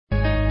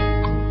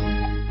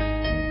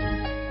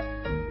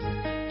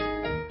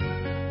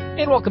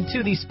And welcome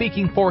to the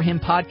Speaking for Him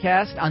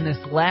podcast on this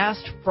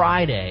last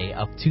Friday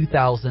of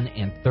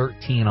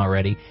 2013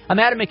 already. I'm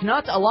Adam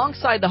McNutt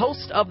alongside the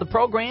host of the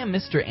program,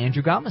 Mr.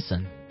 Andrew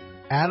Gomison.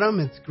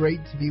 Adam, it's great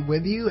to be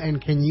with you, and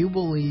can you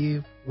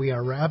believe we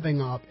are wrapping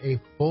up a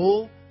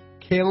full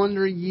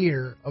calendar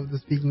year of the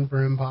Speaking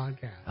for Him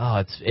podcast?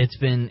 Oh, it's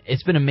been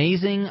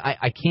amazing.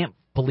 I can't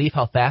believe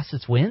how fast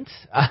it's went.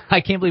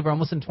 I can't believe we're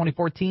almost in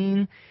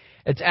 2014.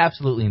 It's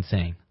absolutely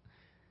insane.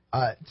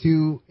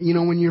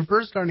 When you're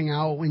first starting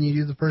out, when you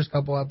do the first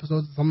couple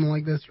episodes of something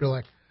like this, you're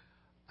like,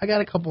 I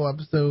got a couple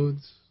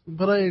episodes,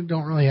 but I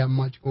don't really have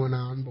much going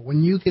on. But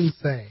when you can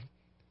say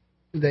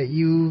that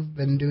you've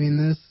been doing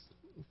this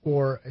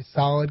for a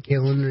solid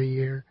calendar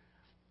year,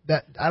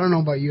 that, I don't know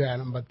about you,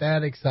 Adam, but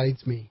that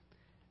excites me.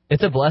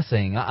 It's a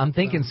blessing. I'm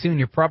thinking soon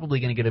you're probably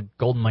going to get a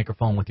golden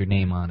microphone with your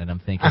name on it, I'm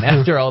thinking,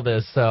 after all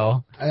this.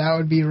 So that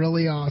would be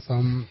really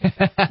awesome,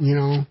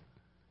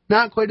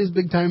 Not quite as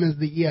big time as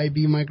the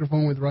EIB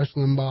microphone with Rush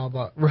Limbaugh,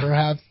 but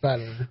perhaps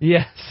better.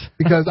 Yes.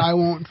 Because I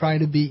won't try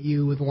to beat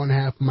you with one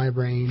half of my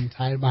brain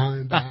tied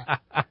behind my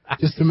back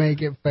just to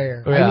make it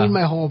fair. Yeah. I need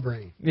my whole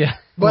brain. Yeah.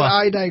 But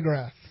I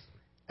digress.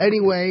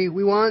 Anyway,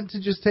 we want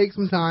to just take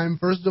some time,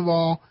 first of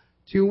all,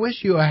 to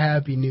wish you a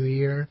happy new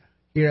year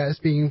here at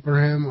Speaking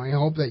for Him. I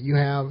hope that you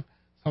have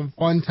some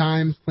fun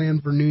times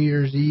planned for New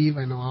Year's Eve.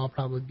 I know I'll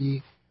probably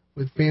be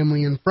with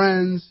family and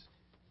friends,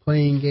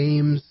 playing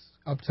games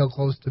up till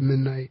close to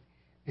midnight,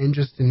 and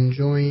just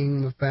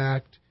enjoying the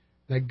fact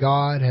that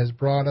God has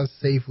brought us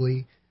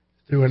safely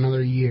through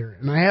another year.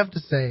 And I have to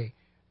say,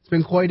 it's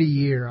been quite a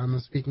year on the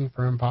Speaking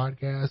for Him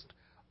podcast.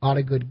 A lot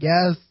of good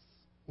guests,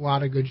 a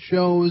lot of good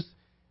shows,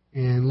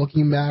 and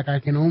looking back, I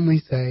can only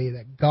say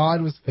that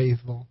God was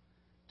faithful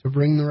to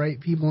bring the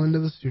right people into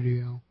the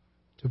studio,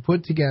 to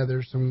put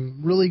together some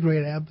really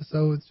great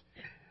episodes,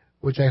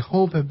 which I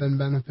hope have been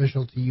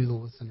beneficial to you, the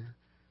listener.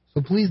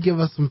 So please give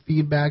us some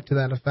feedback to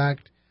that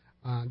effect.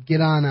 Get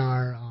on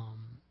our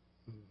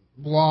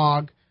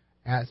blog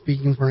at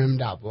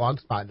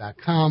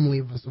speakingforhim.blogspot.com.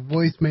 Leave us a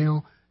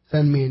voicemail.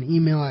 Send me an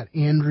email at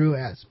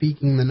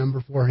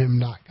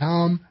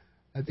andrew@speaking4him.com.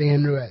 That's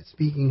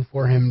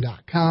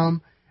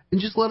andrew@speaking4him.com. And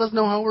just let us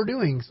know how we're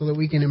doing so that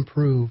we can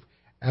improve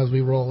as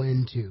we roll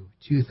into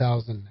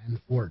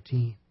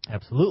 2014.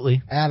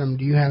 Absolutely. Adam,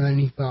 do you have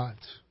any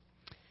thoughts?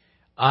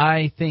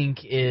 I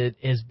think it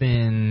has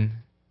been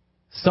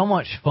so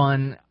much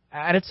fun.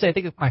 I'd say I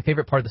think my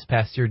favorite part of this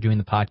past year doing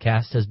the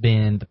podcast has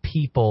been the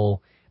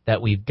people that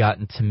we've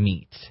gotten to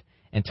meet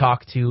and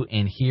talk to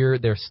and hear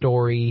their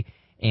story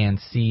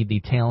and see the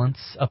talents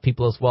of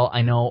people as well.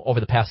 I know over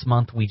the past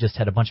month we just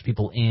had a bunch of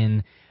people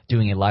in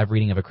doing a live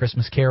reading of A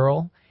Christmas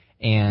Carol,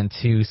 and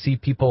to see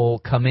people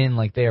come in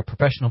like they are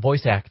professional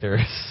voice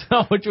actors,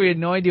 which we had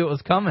no idea what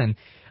was coming,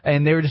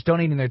 and they were just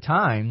donating their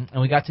time,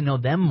 and we got to know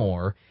them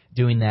more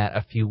doing that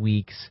a few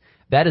weeks.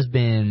 That has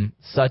been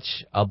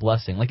such a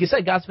blessing. Like you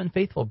said, God's been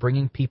faithful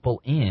bringing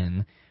people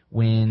in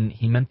when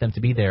He meant them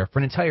to be there for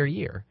an entire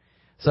year.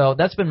 So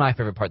that's been my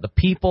favorite part, the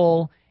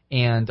people,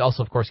 and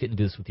also, of course, getting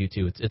to do this with you,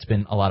 too. It's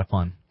been a lot of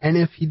fun. And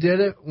if He did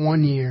it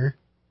one year,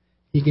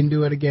 He can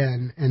do it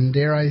again, and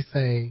dare I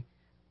say,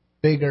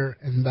 bigger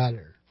and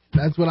better.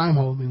 That's what I'm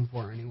hoping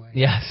for, anyway.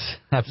 Yes,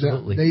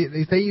 absolutely.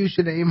 They say you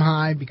should aim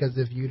high, because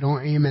if you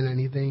don't aim at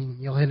anything,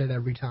 you'll hit it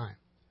every time.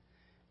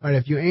 But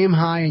if you aim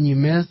high and you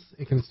miss,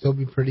 it can still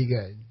be pretty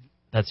good.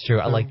 That's true.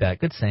 I like that.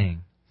 Good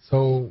saying.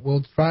 So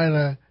we'll try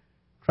to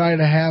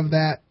have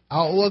that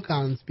outlook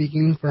on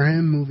Speaking for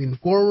Him moving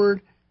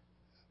forward.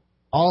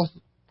 Also,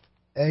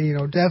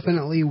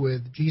 definitely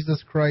with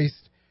Jesus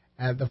Christ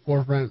at the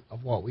forefront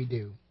of what we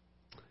do.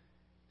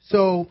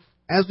 So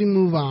as we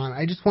move on,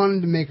 I just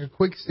wanted to make a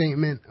quick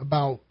statement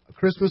about A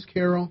Christmas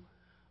Carol.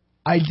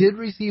 I did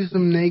receive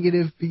some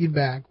negative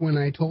feedback when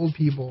I told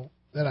people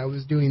that I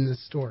was doing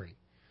this story.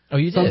 Oh,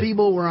 you did? Some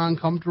people were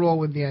uncomfortable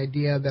with the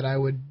idea that I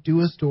would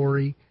do a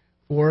story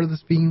for the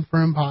Speaking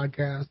for Him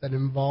podcast that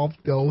involved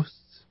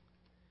ghosts.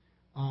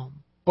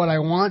 But I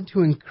want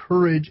to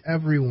encourage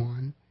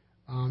everyone,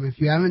 if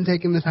you haven't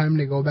taken the time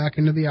to go back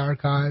into the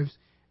archives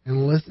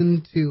and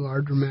listen to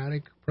our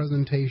dramatic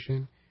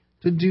presentation,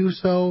 to do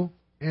so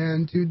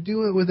and to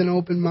do it with an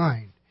open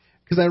mind.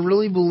 Because I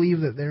really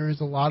believe that there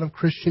is a lot of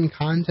Christian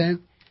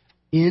content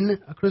in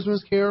A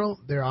Christmas Carol.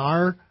 There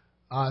are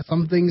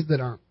some things that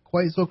aren't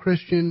quite so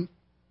Christian,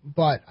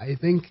 but I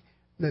think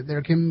that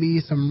there can be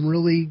some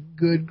really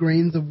good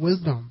grains of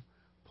wisdom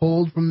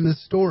pulled from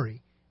this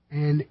story.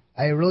 And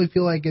I really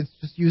feel like it's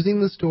just using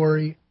the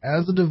story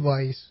as a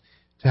device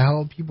to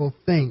help people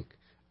think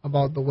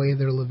about the way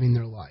they're living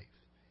their life.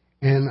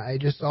 And I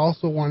just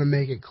also want to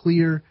make it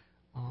clear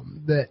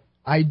that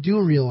I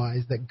do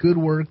realize that good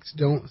works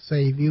don't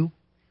save you,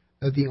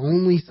 that the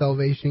only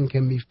salvation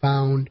can be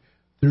found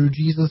through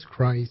Jesus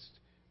Christ,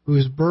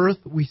 whose birth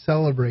we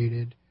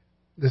celebrated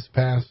this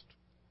past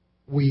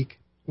week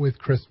with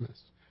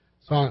Christmas.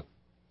 So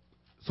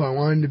I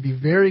wanted to be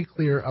very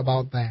clear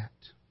about that.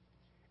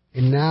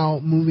 And now,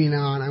 moving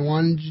on, I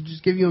wanted to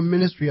just give you a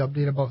ministry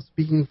update about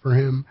Speaking for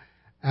Him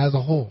as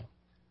a whole.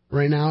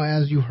 Right now,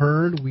 as you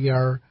heard, we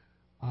are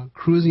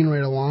cruising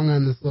right along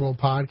on this little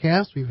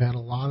podcast. We've had a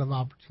lot of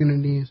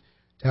opportunities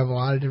to have a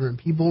lot of different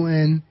people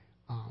in.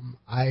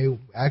 I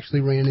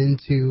actually ran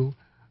into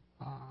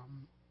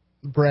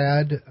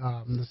Brad,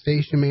 the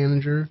station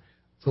manager.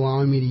 It's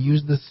allowing me to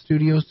use the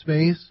studio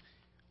space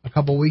a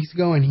couple weeks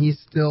ago, and he's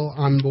still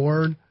on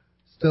board,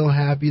 still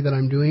happy that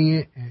I'm doing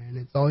it, and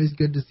it's always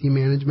good to see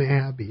management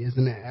happy,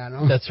 isn't it,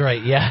 Adam? That's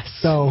right, yes.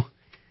 So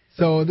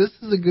this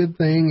is a good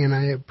thing, and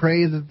I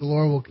pray that the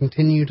Lord will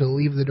continue to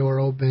leave the door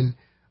open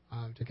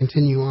to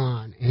continue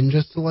on. And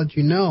just to let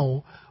you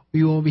know,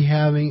 we will be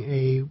having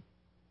a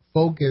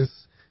focus,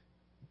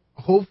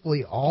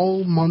 hopefully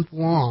all month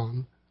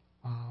long,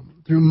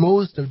 through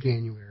most of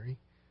January,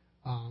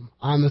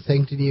 on the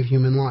sanctity of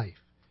human life,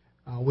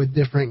 with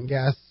different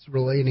guests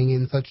relating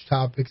in such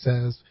topics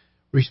as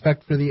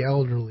respect for the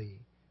elderly,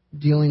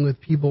 dealing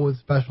with people with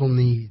special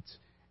needs,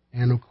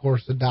 and of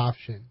course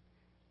adoption.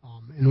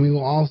 And we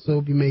will also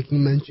be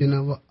making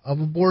mention of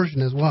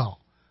abortion as well.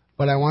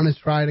 But I want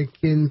to try to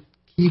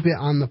keep it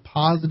on the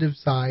positive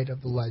side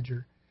of the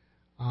ledger,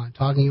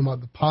 talking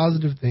about the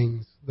positive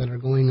things that are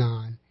going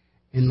on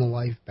in the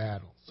life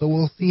battle. So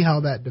we'll see how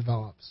that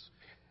develops.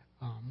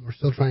 We're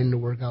still trying to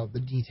work out the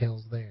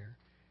details there.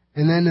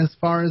 And then as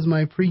far as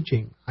my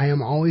preaching, I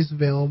am always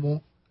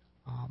available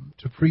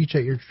to preach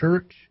at your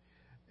church.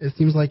 It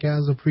seems like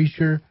as a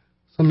preacher,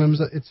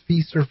 sometimes it's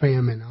feast or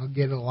famine. I'll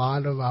get a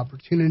lot of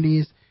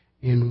opportunities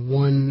in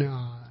one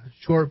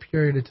short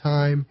period of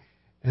time,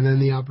 and then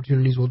the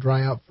opportunities will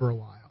dry up for a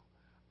while.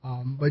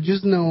 But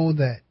just know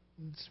that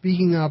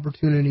speaking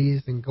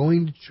opportunities and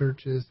going to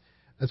churches,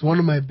 that's one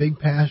of my big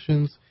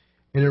passions,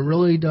 and it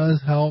really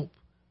does help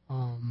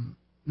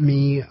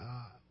me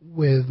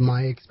with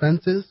my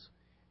expenses.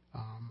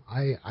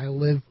 I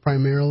live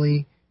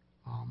primarily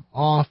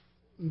off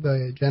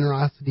the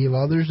generosity of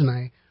others, and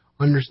I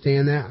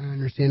understand that. I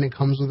understand it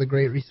comes with a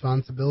great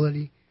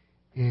responsibility,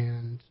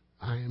 and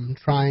I am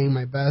trying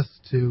my best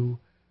to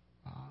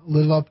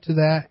live up to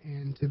that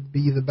and to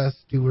be the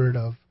best steward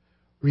of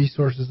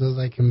resources as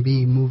I can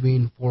be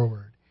moving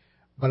forward.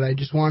 But I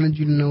just wanted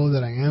you to know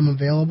that I am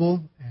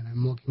available, and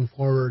I'm looking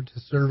forward to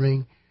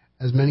serving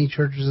as many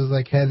churches as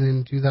I can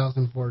in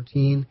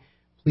 2014.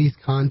 Please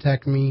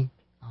contact me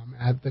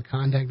at the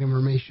contact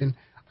information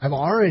I've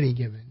already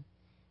given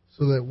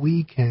so that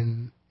we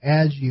can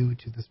add you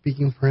to the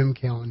Speaking for Him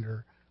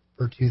calendar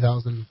for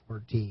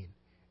 2014.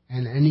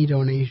 And any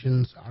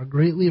donations are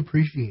greatly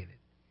appreciated.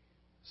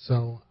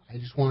 So I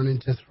just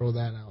wanted to throw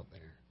that out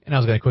there. And I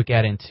was going to quick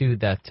add in, too,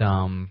 that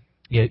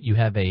you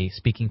have a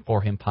Speaking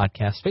for Him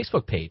podcast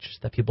Facebook page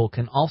that people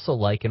can also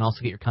like and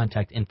also get your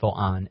contact info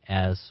on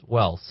as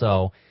well.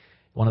 So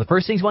one of the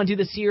first things you want to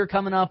do this year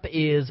coming up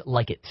is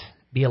like it.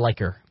 Be a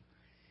liker.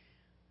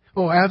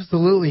 Oh,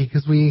 absolutely,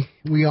 because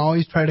we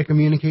always try to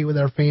communicate with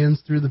our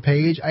fans through the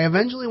page. I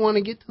eventually want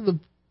to get to the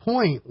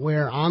point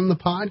where on the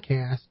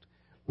podcast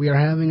we are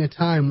having a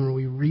time where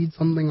we read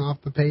something off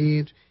the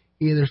page,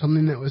 either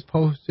something that was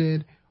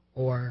posted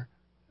or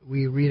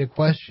we read a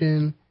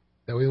question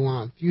that we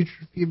want future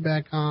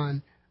feedback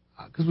on,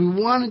 because we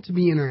want it to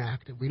be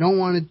interactive. We don't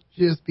want it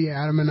to just be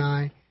Adam and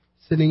I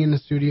sitting in the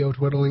studio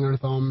twiddling our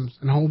thumbs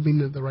and hoping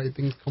that the right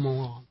things come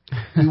along.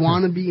 We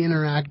want to be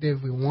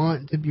interactive. We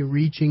want to be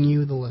reaching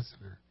you, the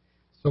listener.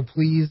 So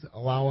please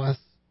allow us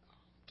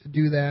to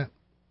do that.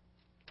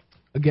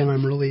 Again,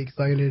 I'm really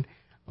excited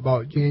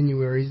about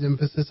January's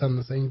emphasis on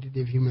the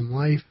sanctity of human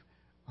life.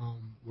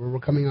 We're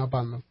coming up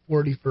on the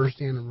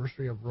 41st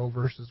anniversary of Roe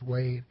versus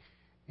Wade,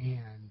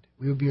 and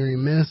we would be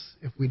remiss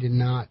if we did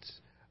not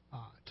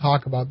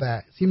talk about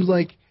that. It seems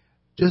like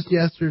just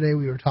yesterday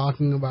we were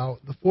talking about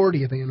the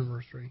 40th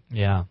anniversary.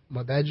 Yeah.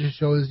 But that just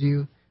shows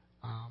you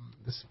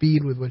the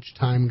speed with which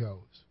time goes.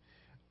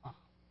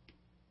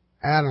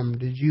 Adam,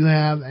 did you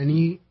have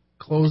any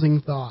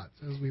closing thoughts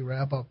as we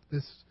wrap up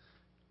this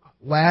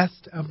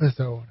last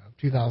episode of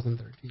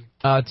 2013?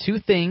 Two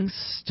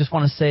things. Just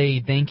want to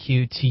say thank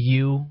you to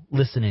you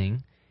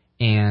listening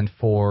and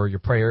for your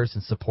prayers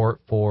and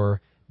support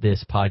for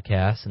this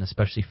podcast, and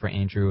especially for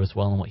Andrew as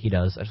well and what he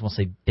does. I just want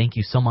to say thank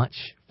you so much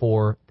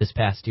for this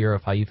past year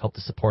of how you've helped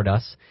to support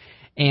us.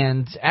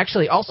 And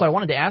actually, also, I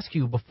wanted to ask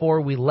you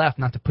before we left,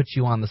 not to put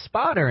you on the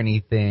spot or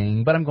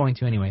anything, but I'm going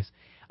to anyways.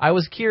 I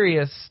was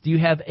curious, do you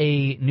have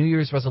a New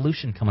Year's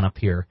resolution coming up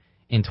here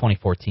in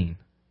 2014?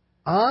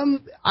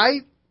 I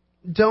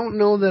don't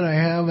know that I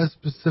have a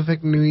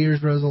specific New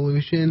Year's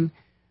resolution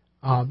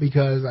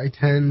because I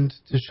tend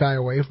to shy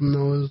away from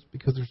those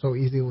because they're so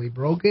easily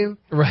broken.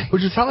 Right.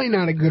 Which is probably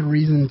not a good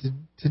reason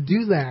to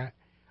do that.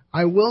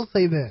 I will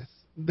say this,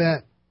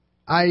 that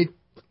I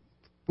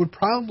would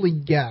probably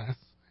guess,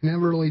 I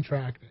never really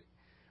tracked it,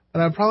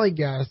 but I'd probably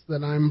guess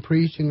that I'm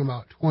preaching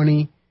about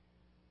 20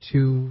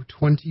 to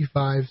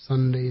 25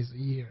 Sundays a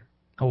year.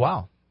 Oh,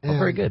 wow. Oh,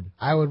 very good.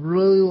 I would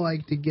really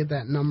like to get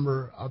that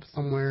number up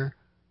somewhere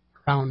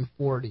around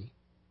 40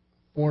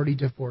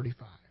 to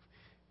 45.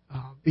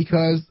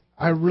 Because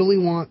I really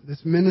want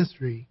this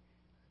ministry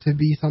to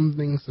be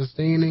something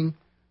sustaining,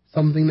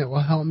 something that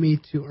will help me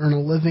to earn a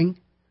living,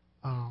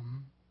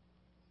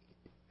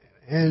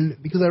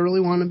 and because I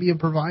really want to be a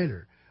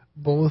provider,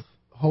 both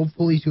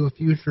hopefully to a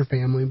future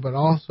family, but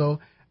also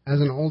as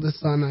an oldest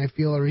son, I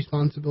feel a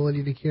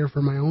responsibility to care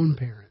for my own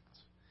parents.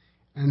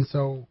 And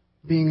so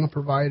being a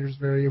provider is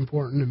very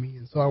important to me.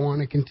 And so I want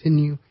to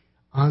continue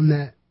on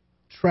that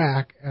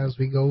track as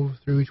we go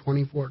through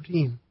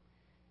 2014.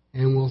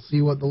 And we'll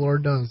see what the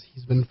Lord does.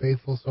 He's been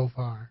faithful so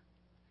far.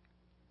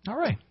 All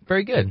right.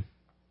 Very good.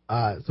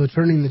 So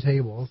turning the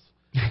tables.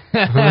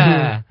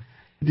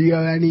 Do you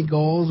have any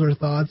goals or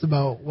thoughts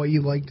about what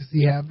you'd like to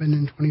see happen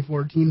in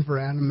 2014 for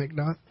Adam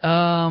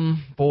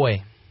McNutt?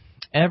 Boy,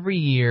 every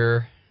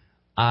year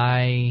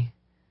I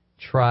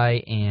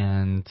try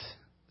and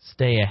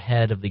stay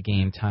ahead of the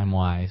game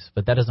time-wise,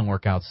 but that doesn't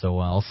work out so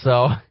well.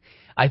 So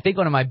I think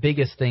one of my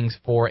biggest things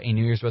for a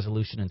New Year's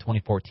resolution in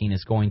 2014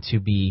 is going to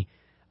be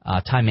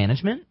time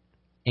management,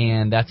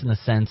 and that's in the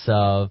sense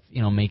of,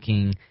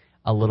 making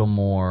a little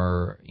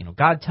more,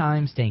 God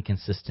time, staying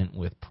consistent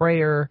with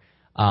prayer,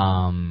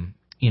 and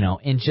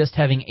just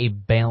having a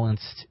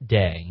balanced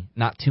day.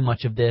 Not too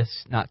much of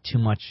this, not too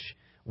much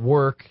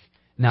work,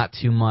 not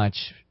too much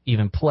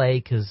even play,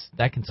 because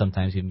that can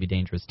sometimes even be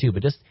dangerous too,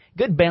 but just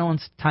good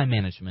balanced time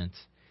management.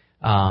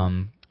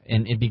 And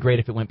it'd be great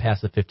if it went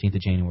past the 15th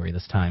of January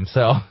this time.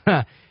 So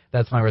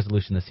that's my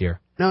resolution this year.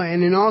 No,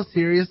 and in all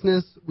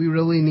seriousness, we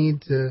really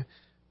need to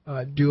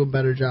do a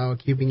better job of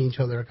keeping each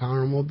other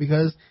accountable,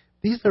 because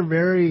these are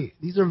very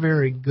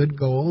good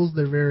goals.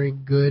 They're very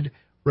good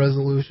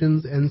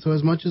resolutions. And so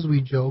as much as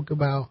we joke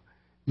about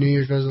New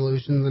Year's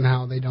resolutions and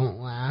how they don't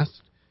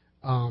last,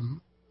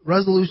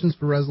 resolutions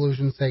for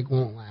resolution's sake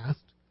won't last.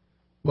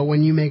 But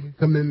when you make a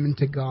commitment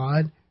to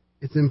God,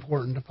 it's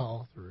important to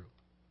follow through.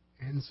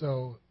 And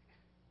so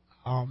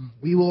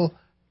we will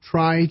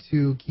try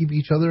to keep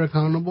each other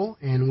accountable,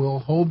 and we'll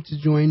hope to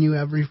join you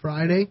every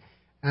Friday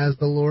as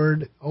the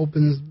Lord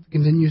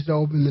continues to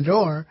open the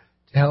door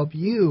to help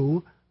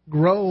you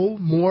grow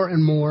more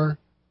and more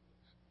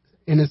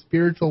in a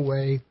spiritual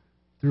way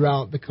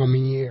throughout the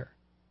coming year.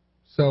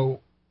 So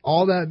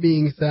all that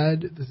being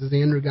said, this is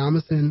Andrew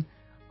Gomison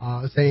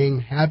saying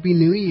Happy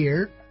New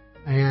Year,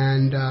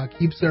 and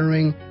keep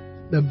serving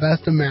the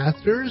best of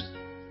masters.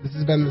 This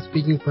has been the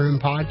Speaking for Him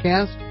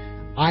podcast.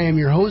 I am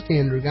your host,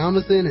 Andrew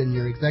Gomison, and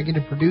your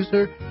executive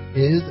producer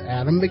is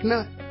Adam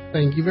McNutt.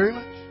 Thank you very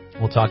much.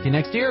 We'll talk to you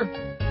next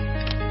year.